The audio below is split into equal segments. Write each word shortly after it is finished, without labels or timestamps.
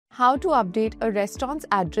How to update a restaurant's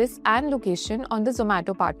address and location on the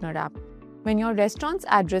Zomato Partner App. When your restaurant's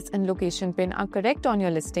address and location PIN are correct on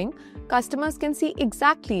your listing, customers can see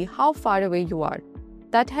exactly how far away you are.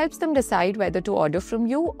 That helps them decide whether to order from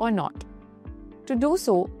you or not. To do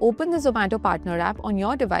so, open the Zomato Partner App on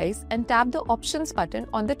your device and tap the Options button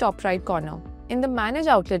on the top right corner. In the Manage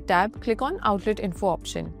Outlet tab, click on Outlet Info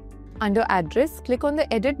option. Under Address, click on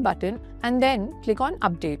the Edit button and then click on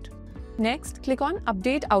Update. Next, click on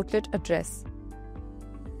Update Outlet Address.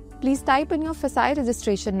 Please type in your FSSAI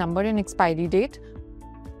registration number and expiry date.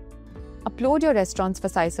 Upload your restaurant's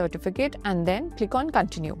FSSAI certificate and then click on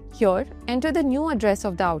Continue. Here, enter the new address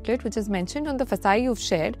of the outlet which is mentioned on the FSSAI you've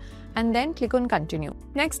shared and then click on Continue.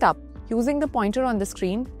 Next up, using the pointer on the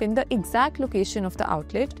screen, pin the exact location of the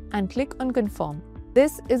outlet and click on Confirm.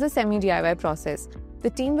 This is a semi-DIY process. The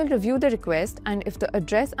team will review the request, and if the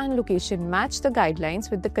address and location match the guidelines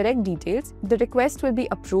with the correct details, the request will be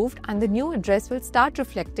approved and the new address will start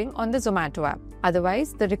reflecting on the Zomato app.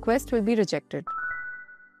 Otherwise, the request will be rejected.